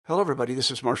Hello, everybody. This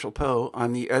is Marshall Poe.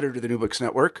 I'm the editor of the New Books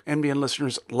Network. NBN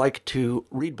listeners like to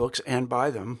read books and buy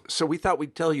them. So we thought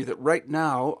we'd tell you that right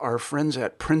now, our friends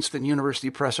at Princeton University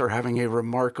Press are having a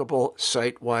remarkable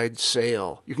site-wide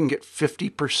sale. You can get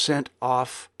 50%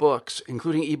 off books,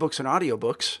 including ebooks and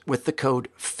audiobooks, with the code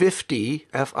 50,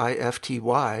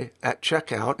 F-I-F-T-Y, at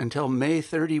checkout until May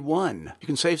 31. You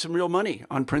can save some real money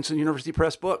on Princeton University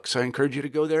Press books. I encourage you to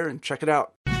go there and check it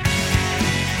out.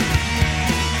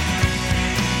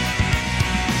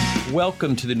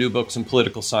 Welcome to the New Books in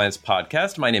Political Science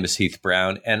podcast. My name is Heath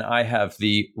Brown, and I have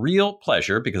the real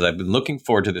pleasure, because I've been looking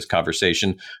forward to this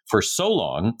conversation for so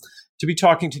long, to be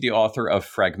talking to the author of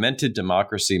Fragmented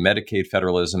Democracy, Medicaid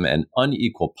Federalism, and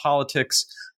Unequal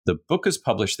Politics. The book is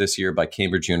published this year by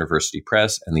Cambridge University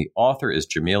Press, and the author is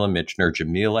Jamila Michener.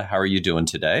 Jamila, how are you doing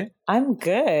today? I'm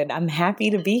good. I'm happy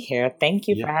to be here. Thank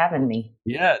you for having me.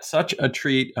 Yeah, it's such a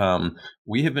treat.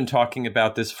 We have been talking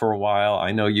about this for a while.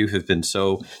 I know you have been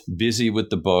so busy with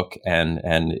the book, and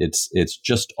it's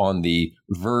just on the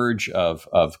verge of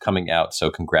coming out.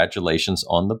 So congratulations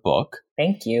on the book.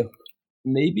 Thank you.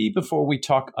 Maybe before we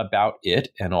talk about it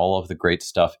and all of the great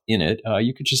stuff in it,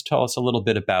 you could just tell us a little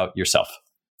bit about yourself.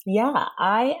 Yeah,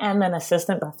 I am an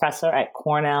assistant professor at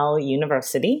Cornell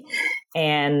University,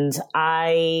 and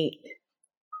I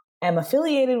am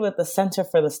affiliated with the Center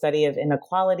for the Study of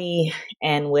Inequality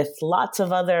and with lots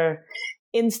of other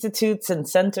institutes and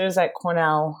centers at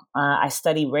Cornell. I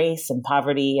study race and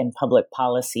poverty and public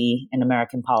policy in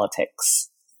American politics.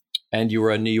 And you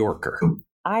are a New Yorker.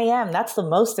 I am. That's the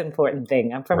most important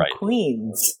thing. I'm from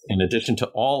Queens. In addition to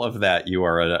all of that, you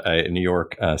are a New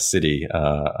York City,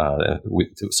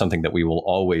 something that we will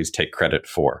always take credit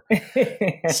for.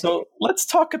 So let's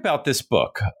talk about this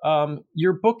book.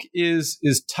 Your book is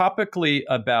topically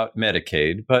about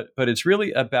Medicaid, but it's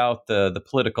really about the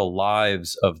political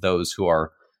lives of those who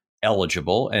are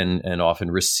eligible and often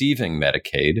receiving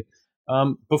Medicaid.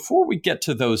 Before we get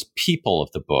to those people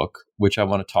of the book, which I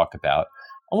want to talk about,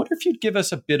 I wonder if you'd give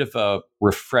us a bit of a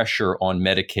refresher on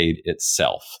Medicaid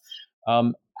itself.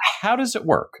 How does it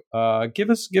work? Give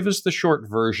us the short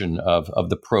version of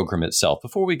the program itself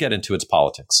before we get into its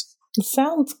politics.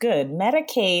 Sounds good.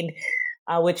 Medicaid,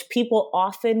 which people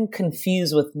often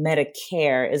confuse with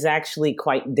Medicare, is actually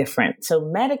quite different. So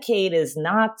Medicaid is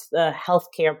not the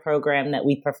healthcare program that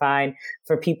we provide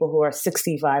for people who are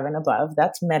 65 and above.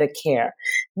 That's Medicare.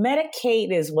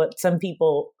 Medicaid is what some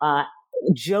people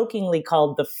jokingly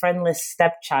called the friendless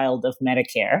stepchild of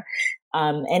Medicare.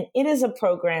 And it is a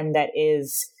program that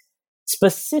is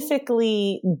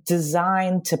specifically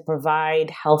designed to provide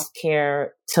healthcare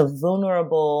to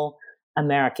vulnerable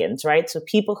Americans, right? So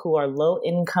people who are low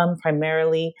income,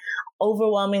 primarily,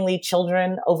 overwhelmingly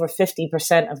children. Over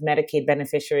 50% of Medicaid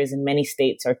beneficiaries in many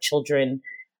states are children.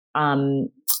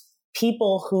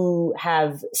 People who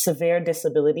have severe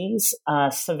disabilities,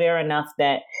 severe enough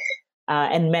that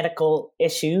and medical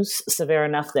issues severe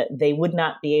enough that they would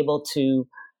not be able to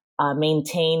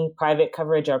maintain private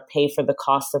coverage or pay for the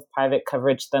cost of private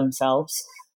coverage themselves.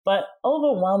 But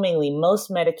overwhelmingly, most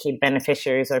Medicaid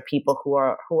beneficiaries are people who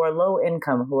are low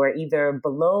income, who are either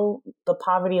below the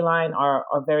poverty line or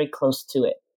very close to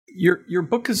it. Your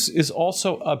book is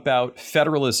also about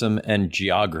federalism and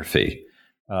geography.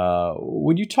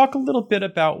 Would you talk a little bit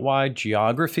about why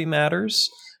geography matters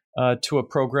to a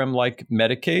program like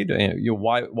Medicaid?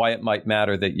 Why it might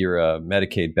matter that you're a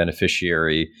Medicaid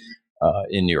beneficiary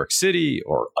in New York City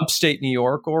or upstate New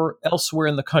York or elsewhere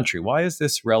in the country? Why is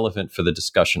this relevant for the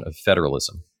discussion of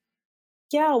federalism?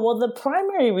 Yeah, well, the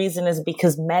primary reason is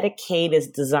because Medicaid is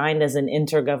designed as an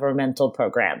intergovernmental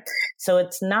program. So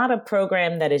it's not a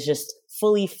program that is just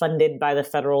fully funded by the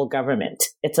federal government.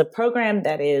 It's a program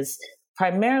that is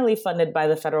primarily funded by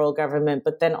the federal government,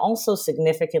 but then also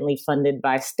significantly funded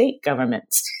by state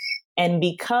governments. And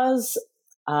because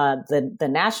the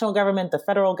national government, the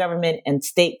federal government, and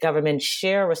state government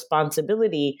share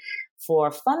responsibility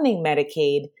for funding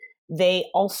Medicaid, they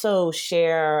also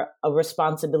share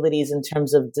responsibilities in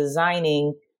terms of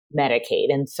designing Medicaid.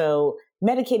 And so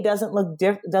Medicaid doesn't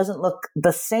look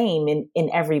the same in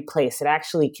every place. It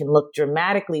actually can look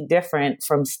dramatically different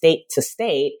from state to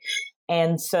state.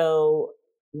 And so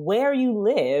where you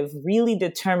live really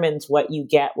determines what you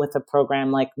get with a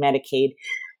program like Medicaid.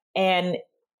 And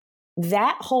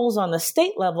that holds on the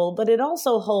state level, but it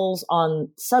also holds on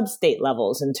sub-state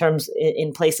levels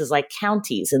in places like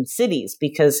counties and cities,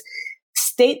 because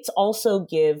states also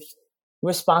give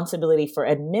responsibility for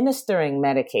administering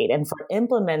Medicaid and for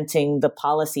implementing the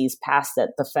policies passed at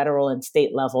the federal and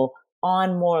state level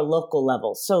on more local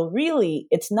levels. So really,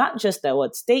 it's not just that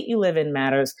what state you live in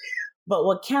matters. but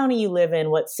what county you live in,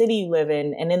 what city you live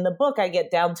in. And in the book, I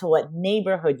get down to what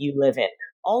neighborhood you live in.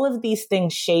 All of these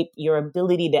things shape your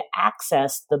ability to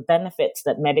access the benefits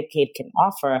that Medicaid can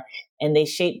offer, and they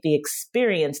shape the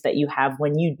experience that you have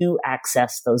when you do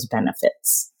access those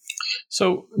benefits.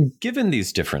 So given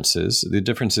these differences, the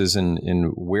differences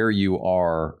in where you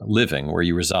are living, where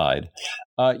you reside,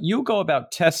 you go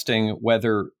about testing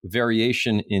whether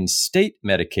variation in state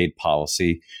Medicaid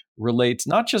policy relates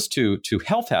not just to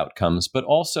health outcomes, but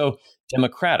also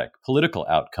democratic, political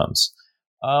outcomes.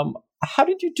 How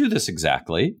did you do this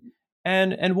exactly?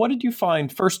 And what did you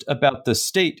find first about the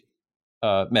state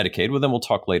Medicaid? Well, then we'll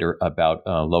talk later about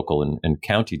local and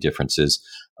county differences.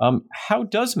 How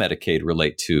does Medicaid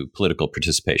relate to political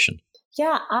participation?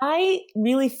 Yeah, I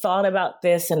really thought about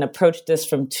this and approached this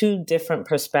from two different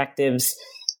perspectives.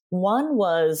 One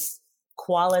was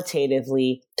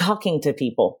qualitatively talking to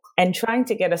people and trying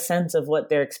to get a sense of what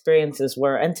their experiences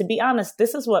were. And to be honest,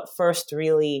 this is what first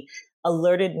really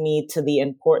alerted me to the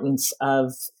importance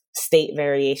of state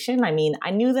variation. I mean,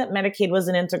 I knew that Medicaid was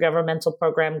an intergovernmental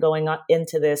program going on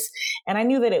into this, and I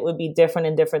knew that it would be different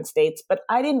in different states, but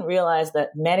I didn't realize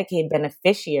that Medicaid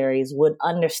beneficiaries would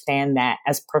understand that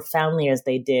as profoundly as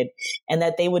they did, and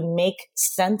that they would make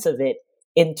sense of it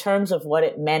in terms of what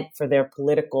it meant for their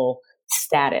political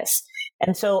status.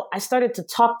 And so I started to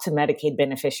talk to Medicaid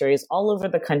beneficiaries all over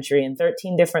the country in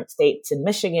 13 different states, in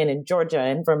Michigan, in Georgia,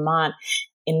 in Vermont,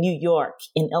 in New York,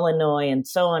 in Illinois, and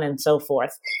so on and so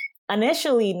forth.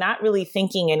 Initially, not really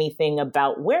thinking anything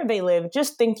about where they live,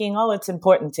 just thinking, oh, it's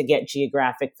important to get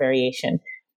geographic variation.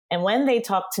 And when they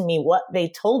talked to me, what they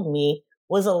told me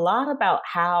was a lot about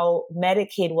how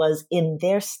Medicaid was in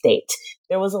their state.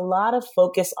 There was a lot of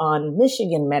focus on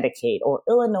Michigan Medicaid or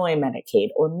Illinois Medicaid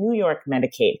or New York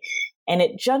Medicaid. And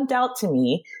it jumped out to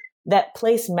me that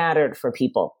place mattered for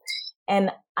people.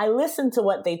 And I listened to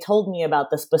what they told me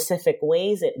about the specific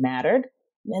ways it mattered.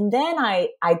 And then I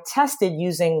tested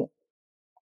using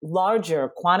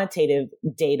larger quantitative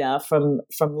data from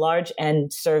large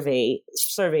end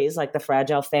surveys like the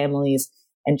Fragile Families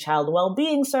and Child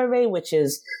Wellbeing Survey, which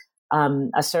is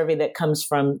a survey that comes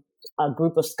from a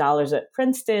group of scholars at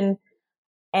Princeton.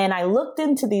 And I looked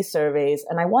into these surveys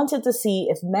and I wanted to see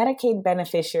if Medicaid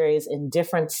beneficiaries in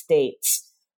different states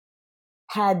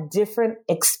had different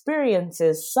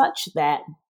experiences such that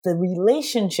the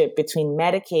relationship between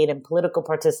Medicaid and political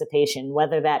participation,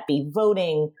 whether that be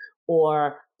voting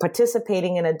or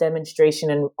participating in a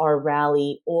demonstration or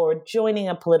rally or joining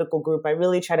a political group. I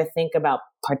really try to think about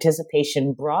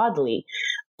participation broadly,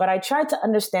 but I tried to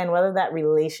understand whether that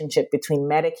relationship between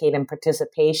Medicaid and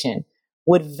participation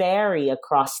would vary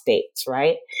across states,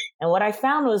 right? And what I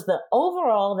found was that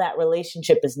overall that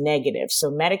relationship is negative.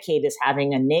 So Medicaid is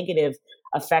having a negative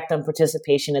effect on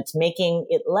participation. It's making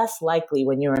it less likely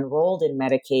when you're enrolled in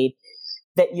Medicaid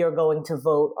that you're going to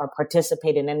vote or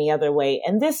participate in any other way.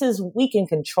 And this is, we can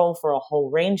control for a whole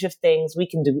range of things. We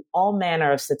can do all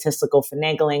manner of statistical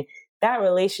finagling. That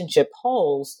relationship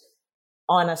holds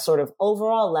on a sort of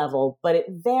overall level, but it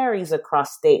varies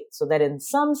across states, so that in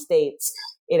some states,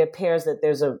 it appears that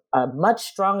there's a much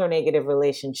stronger negative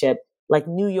relationship, like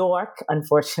New York,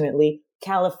 unfortunately,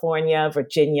 California,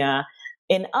 Virginia.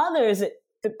 In others,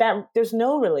 that there's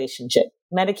no relationship.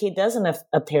 Medicaid doesn't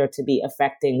appear to be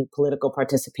affecting political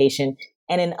participation.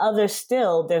 And in others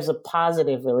still, there's a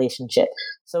positive relationship.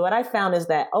 So what I found is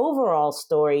that overall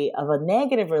story of a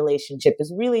negative relationship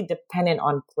is really dependent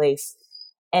on place.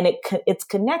 And it's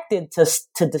connected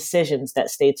to decisions that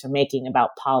states are making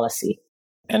about policy.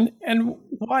 And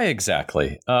why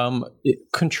exactly?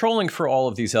 Controlling for all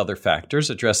of these other factors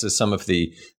addresses some of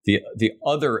the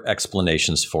other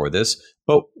explanations for this.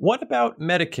 But what about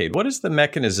Medicaid? What is the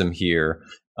mechanism here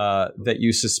that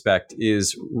you suspect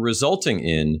is resulting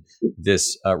in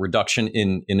this reduction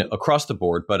in across the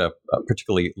board, but a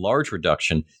particularly large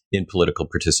reduction in political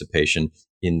participation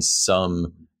in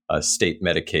some state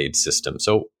Medicaid system?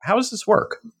 So how does this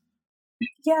work?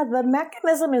 Yeah, the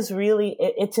mechanism is really,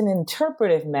 it's an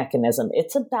interpretive mechanism.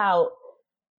 It's about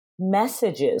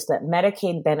messages that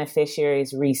Medicaid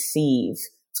beneficiaries receive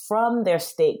from their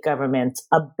state governments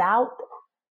about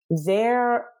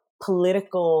their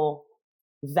political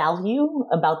value,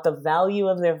 about the value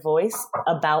of their voice,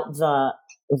 about the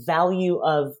value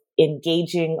of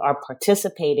engaging or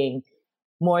participating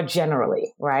more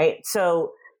generally, right?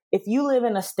 So if you live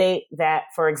in a state that,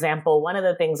 for example, one of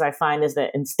the things I find is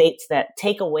that in states that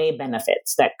take away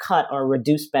benefits, that cut or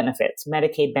reduce benefits,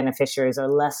 Medicaid beneficiaries are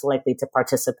less likely to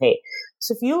participate.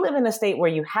 So if you live in a state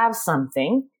where you have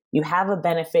something, you have a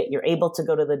benefit, you're able to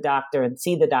go to the doctor and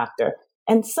see the doctor,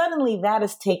 and suddenly that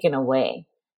is taken away,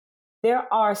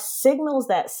 there are signals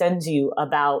that sends you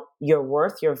about your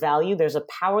worth, your value. There's a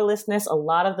powerlessness. A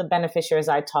lot of the beneficiaries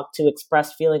I talk to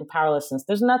express feeling powerlessness.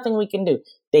 There's nothing we can do.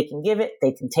 They can give it,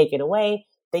 they can take it away,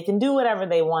 they can do whatever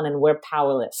they want, and we're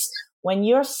powerless. When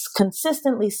you're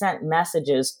consistently sent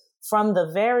messages from the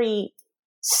very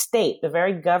state, the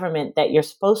very government that you're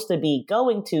supposed to be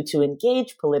going to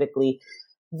engage politically,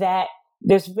 that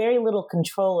there's very little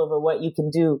control over what you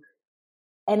can do.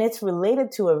 And it's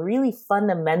related to a really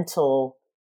fundamental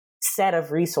set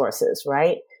of resources,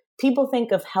 right? People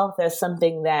think of health as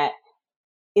something that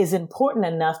is important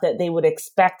enough that they would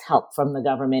expect help from the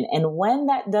government. And when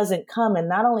that doesn't come, and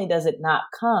not only does it not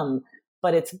come,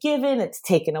 but it's given, it's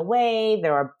taken away,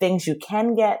 there are things you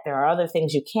can get, there are other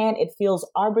things you can't, it feels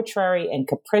arbitrary and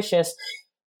capricious.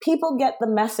 People get the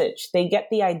message. They get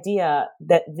the idea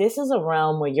that this is a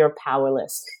realm where you're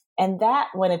powerless. And that,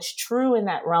 when it's true in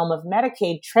that realm of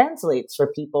Medicaid, translates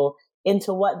for people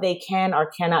into what they can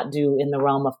or cannot do in the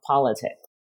realm of politics.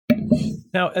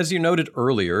 Now, as you noted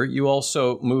earlier, you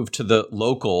also moved to the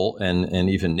local and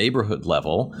even neighborhood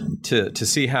level to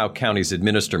see how counties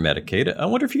administer Medicaid. I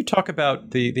wonder if you talk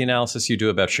about the analysis you do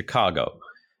about Chicago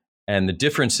and the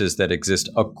differences that exist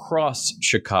across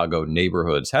Chicago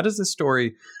neighborhoods. How does the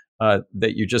story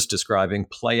that you're just describing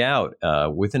play out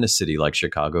within a city like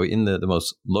Chicago in the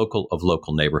most local of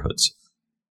local neighborhoods?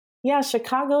 Yeah,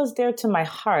 Chicago is dear to my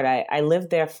heart. I lived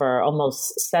there for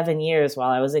almost 7 years while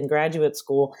I was in graduate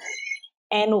school.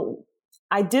 And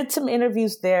I did some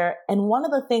interviews there. And one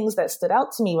of the things that stood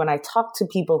out to me when I talked to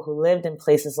people who lived in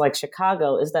places like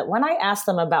Chicago is that when I asked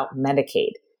them about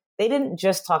Medicaid, they didn't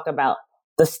just talk about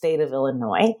the state of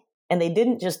Illinois, and they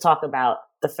didn't just talk about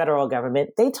the federal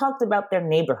government. They talked about their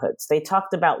neighborhoods. They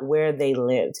talked about where they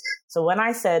lived. So when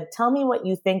I said, tell me what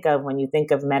you think of when you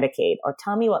think of Medicaid, or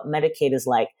tell me what Medicaid is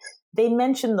like, they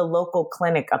mentioned the local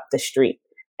clinic up the street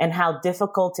and how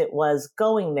difficult it was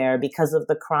going there because of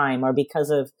the crime or because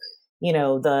of, you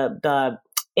know, the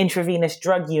intravenous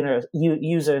drug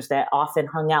users that often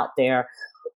hung out there,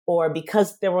 or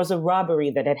because there was a robbery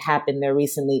that had happened there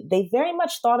recently. They very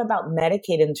much thought about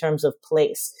Medicaid in terms of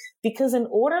place, because in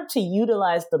order to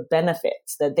utilize the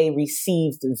benefits that they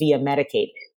received via Medicaid,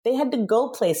 they had to go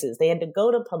places. They had to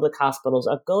go to public hospitals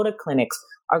or go to clinics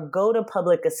or go to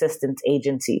public assistance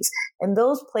agencies. And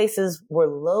those places were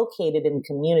located in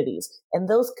communities. And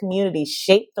those communities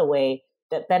shaped the way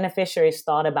that beneficiaries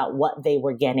thought about what they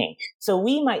were getting. So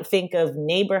we might think of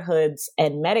neighborhoods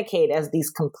and Medicaid as these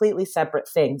completely separate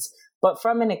things. But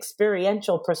from an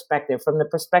experiential perspective, from the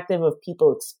perspective of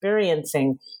people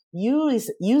experiencing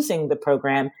using the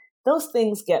program, those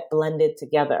things get blended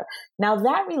together. Now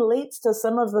that relates to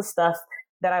some of the stuff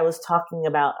that I was talking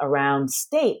about around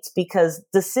states, because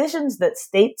decisions that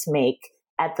states make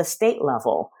at the state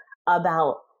level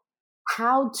about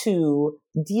how to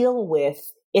deal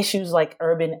with issues like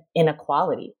urban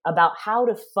inequality, about how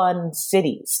to fund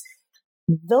cities,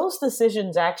 those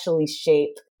decisions actually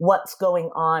shape what's going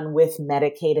on with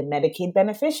Medicaid and Medicaid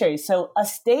beneficiaries. So a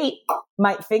state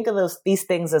might think of these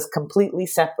things as completely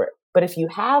separate. But if you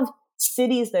have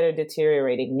cities that are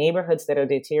deteriorating, neighborhoods that are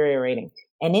deteriorating,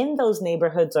 and in those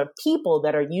neighborhoods are people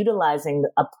that are utilizing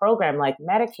a program like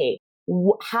Medicaid,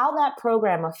 how that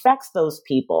program affects those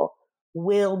people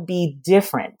will be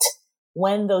different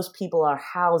when those people are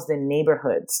housed in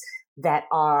neighborhoods that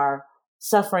are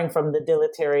suffering from the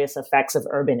deleterious effects of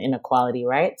urban inequality,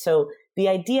 right? So the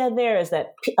idea there is that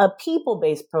a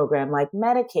people-based program like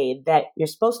Medicaid, that you're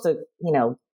supposed to,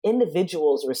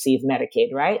 individuals receive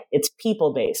Medicaid, right? It's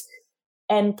people-based.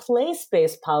 And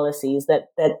place-based policies that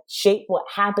shape what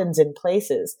happens in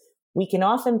places, we can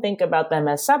often think about them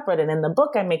as separate. And in the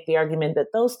book, I make the argument that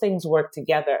those things work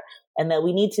together and that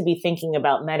we need to be thinking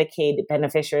about Medicaid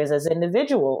beneficiaries as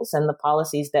individuals and the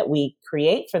policies that we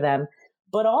create for them.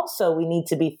 But also we need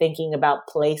to be thinking about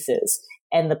places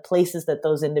and the places that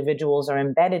those individuals are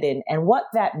embedded in and what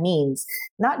that means,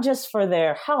 not just for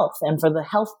their health and for the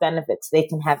health benefits they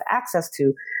can have access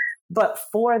to, but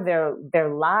for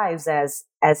their lives as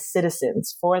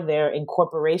citizens, for their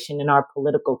incorporation in our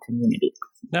political community.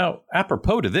 Now,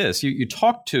 apropos to this, you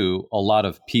talk to a lot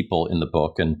of people in the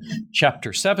book, and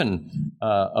chapter 7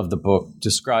 of the book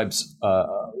describes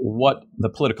what the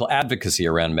political advocacy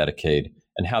around Medicaid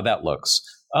and how that looks.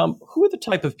 Who are the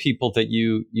type of people that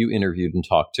you interviewed and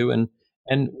talked to, and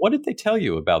what did they tell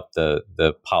you about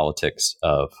the politics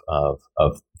of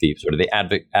the sort of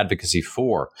the advocacy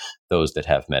for those that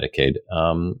have Medicaid?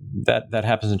 That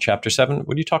happens in chapter 7.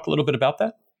 Would you talk a little bit about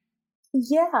that?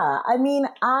 Yeah, I mean,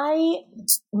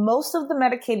 most of the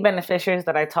Medicaid beneficiaries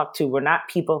that I talked to were not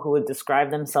people who would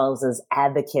describe themselves as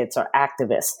advocates or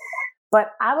activists.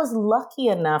 But I was lucky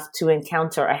enough to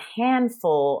encounter a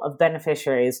handful of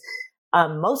beneficiaries,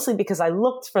 mostly because I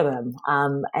looked for them.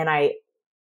 And I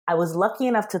was lucky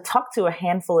enough to talk to a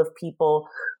handful of people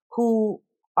who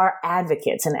are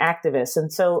advocates and activists.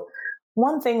 And so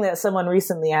one thing that someone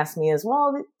recently asked me is,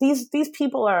 well, these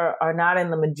people are not in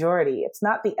the majority. It's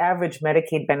not the average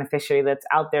Medicaid beneficiary that's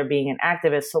out there being an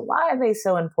activist. So why are they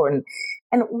so important?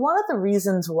 And one of the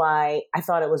reasons why I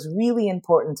thought it was really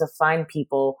important to find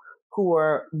people who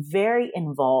were very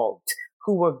involved,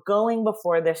 who were going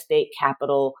before their state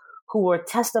capitol, who were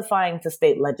testifying to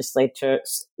state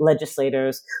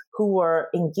legislators, who were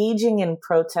engaging in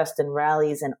protest and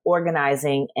rallies and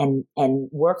organizing and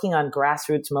working on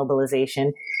grassroots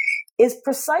mobilization, is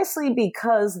precisely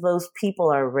because those people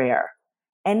are rare.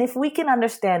 And if we can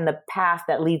understand the path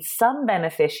that leads some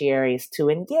beneficiaries to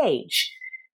engage,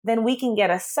 then we can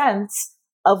get a sense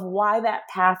of why that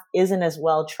path isn't as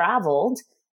well traveled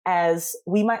as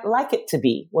we might like it to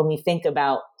be when we think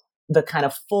about the kind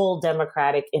of full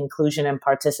democratic inclusion and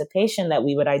participation that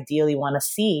we would ideally want to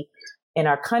see in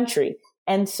our country.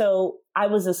 And so I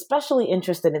was especially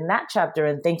interested in that chapter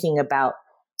in thinking about,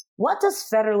 what does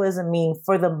federalism mean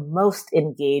for the most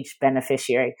engaged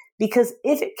beneficiary? Because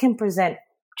if it can present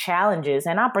challenges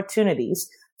and opportunities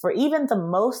for even the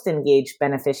most engaged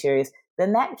beneficiaries,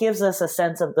 then that gives us a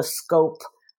sense of the scope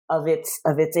of its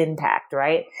impact,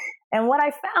 right? And what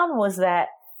I found was that,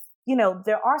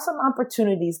 there are some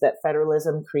opportunities that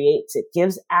federalism creates. It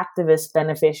gives activist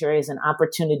beneficiaries an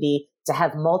opportunity to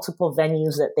have multiple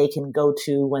venues that they can go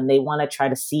to when they want to try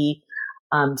to see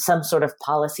some sort of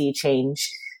policy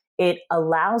change. It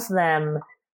allows them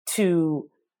to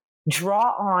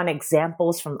draw on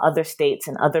examples from other states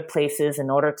and other places in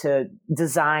order to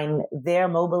design their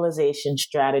mobilization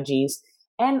strategies,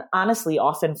 and honestly,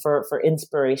 often for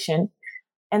inspiration.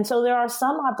 And so there are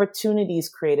some opportunities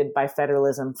created by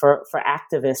federalism for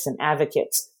activists and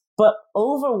advocates, but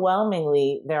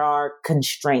overwhelmingly, there are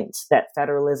constraints that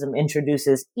federalism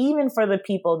introduces, even for the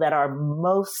people that are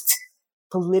most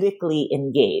politically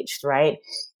engaged, right?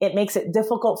 It makes it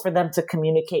difficult for them to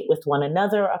communicate with one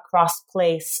another across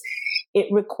place. It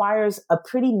requires a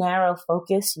pretty narrow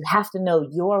focus. You have to know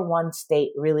your one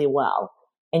state really well,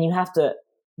 and you have to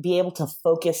be able to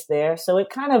focus there. So it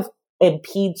kind of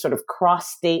impede sort of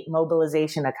cross-state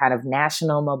mobilization, a kind of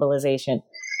national mobilization.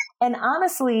 And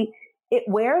honestly, it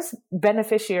wears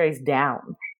beneficiaries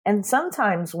down. And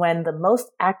sometimes when the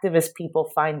most activist people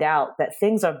find out that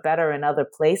things are better in other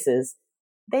places,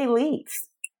 they leave.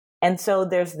 And so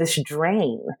there's this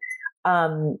drain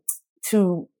of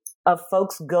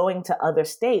folks going to other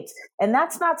states. And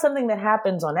that's not something that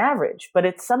happens on average, but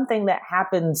it's something that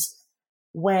happens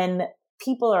when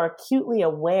people are acutely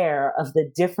aware of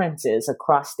the differences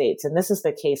across states. And this is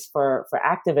the case for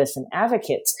activists and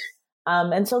advocates.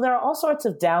 And so there are all sorts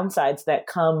of downsides that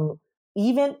come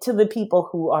even to the people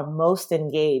who are most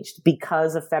engaged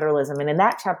because of federalism. And in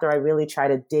that chapter, I really try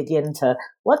to dig into,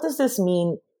 what does this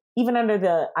mean, even under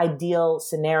the ideal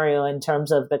scenario, in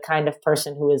terms of the kind of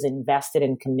person who is invested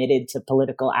and committed to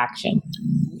political action?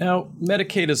 Now,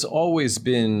 Medicaid has always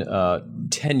been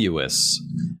tenuous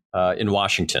in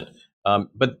Washington.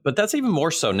 But that's even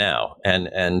more so now,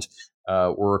 and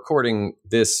we're recording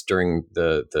this during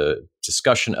the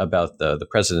discussion about the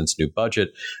president's new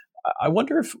budget. I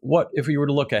wonder if we were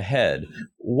to look ahead,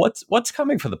 what's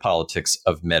coming for the politics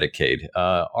of Medicaid?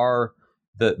 Are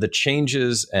the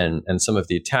changes and some of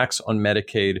the attacks on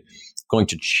Medicaid going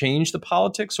to change the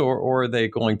politics, or are they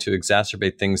going to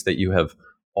exacerbate things that you have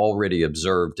already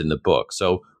observed in the book?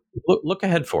 So look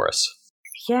ahead for us.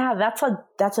 Yeah,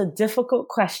 that's a difficult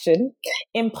question,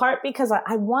 in part because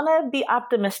I want to be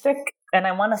optimistic and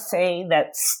I want to say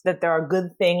that there are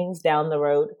good things down the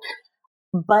road,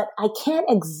 but I can't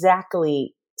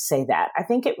exactly say that. I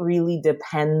think it really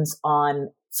depends on,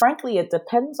 frankly, it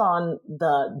depends on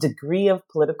the degree of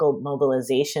political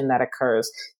mobilization that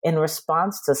occurs in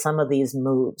response to some of these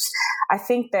moves. I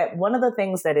think that one of the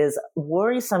things that is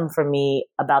worrisome for me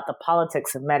about the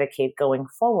politics of Medicaid going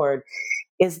forward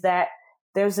is that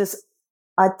there's this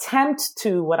attempt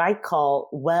to what I call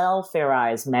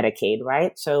welfareize Medicaid,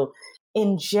 right? So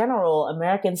in general,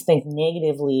 Americans think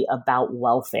negatively about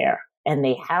welfare, and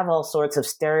they have all sorts of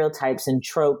stereotypes and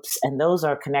tropes, and those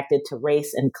are connected to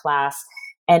race and class.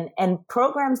 And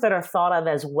programs that are thought of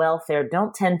as welfare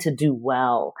don't tend to do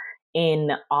well in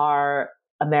our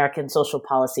American social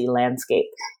policy landscape.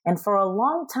 And for a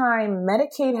long time,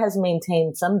 Medicaid has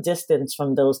maintained some distance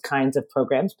from those kinds of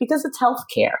programs because it's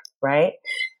healthcare, right?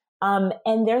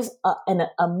 And there's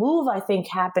a move, I think,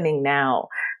 happening now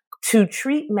to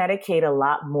treat Medicaid a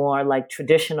lot more like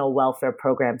traditional welfare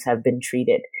programs have been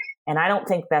treated. And I don't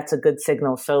think that's a good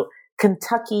signal. So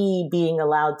Kentucky being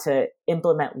allowed to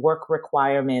implement work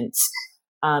requirements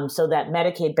so that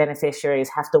Medicaid beneficiaries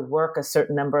have to work a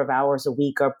certain number of hours a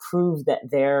week or prove that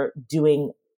they're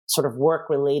doing sort of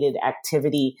work-related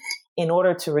activity in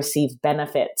order to receive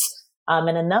benefits.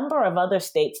 And a number of other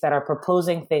states that are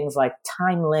proposing things like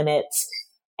time limits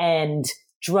and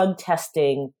drug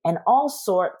testing and all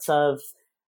sorts of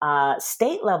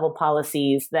state-level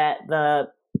policies that the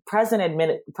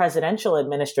presidential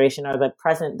administration or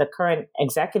the current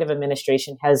executive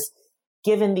administration has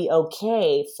given the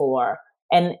okay for.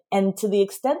 And to the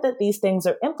extent that these things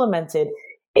are implemented,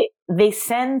 they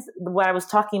send what I was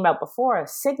talking about before,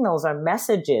 signals or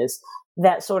messages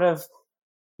that sort of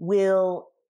will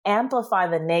amplify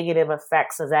the negative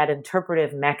effects of that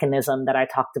interpretive mechanism that I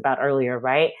talked about earlier,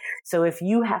 right? So if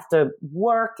you have to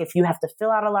work, if you have to fill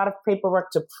out a lot of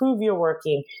paperwork to prove you're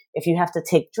working, if you have to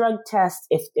take drug tests,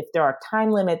 if there are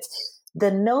time limits, the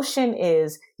notion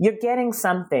is you're getting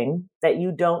something that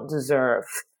you don't deserve.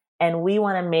 And we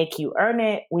want to make you earn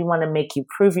it. We want to make you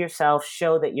prove yourself,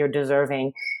 show that you're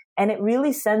deserving. And it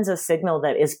really sends a signal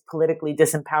that is politically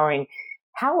disempowering.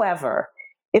 However,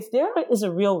 if there is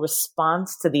a real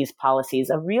response to these policies,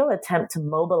 a real attempt to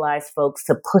mobilize folks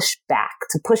to push back,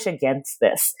 to push against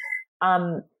this,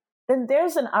 then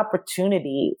there's an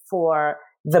opportunity for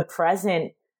the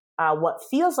present, what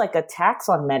feels like a tax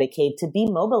on Medicaid, to be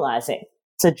mobilizing,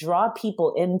 to draw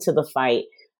people into the fight,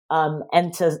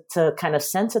 and to kind of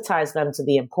sensitize them to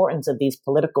the importance of these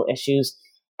political issues.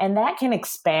 And that can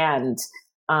expand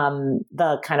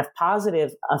the kind of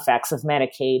positive effects of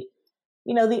Medicaid.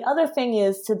 You know, the other thing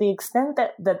is, to the extent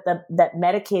that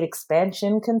Medicaid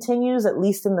expansion continues, at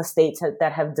least in the states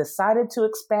that have decided to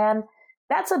expand,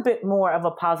 that's a bit more of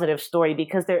a positive story,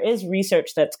 because there is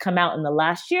research that's come out in the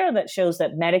last year that shows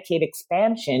that Medicaid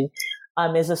expansion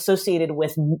is associated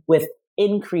with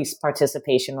increased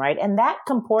participation, right? And that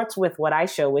comports with what I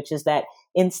show, which is that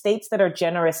in states that are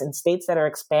generous and states that are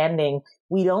expanding,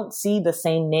 we don't see the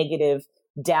same negative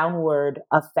downward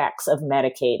effects of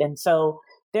Medicaid. And so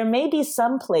there may be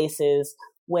some places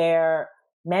where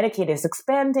Medicaid is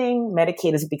expanding,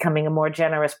 Medicaid is becoming a more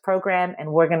generous program,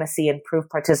 and we're going to see improved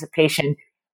participation.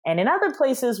 And in other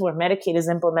places where Medicaid is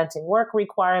implementing work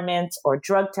requirements or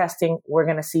drug testing, we're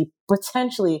going to see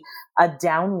potentially a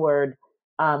downward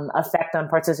effect on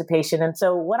participation. And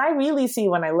so what I really see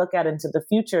when I look out into the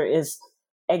future is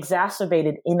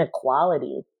exacerbated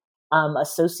inequality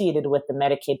associated with the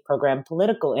Medicaid program,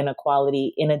 political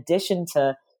inequality, in addition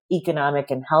to economic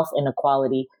and health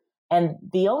inequality. And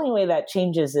the only way that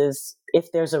changes is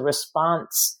if there's a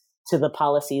response to the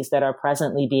policies that are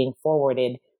presently being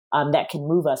forwarded that can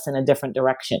move us in a different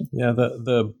direction. Yeah,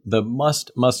 the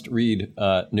must read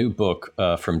new book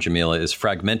from Jamila is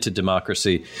Fragmented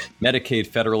Democracy, Medicaid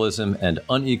Federalism and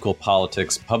Unequal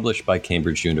Politics, published by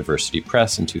Cambridge University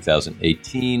Press in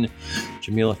 2018.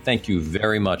 Jamila, thank you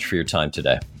very much for your time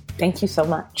today. Thank you so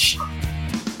much.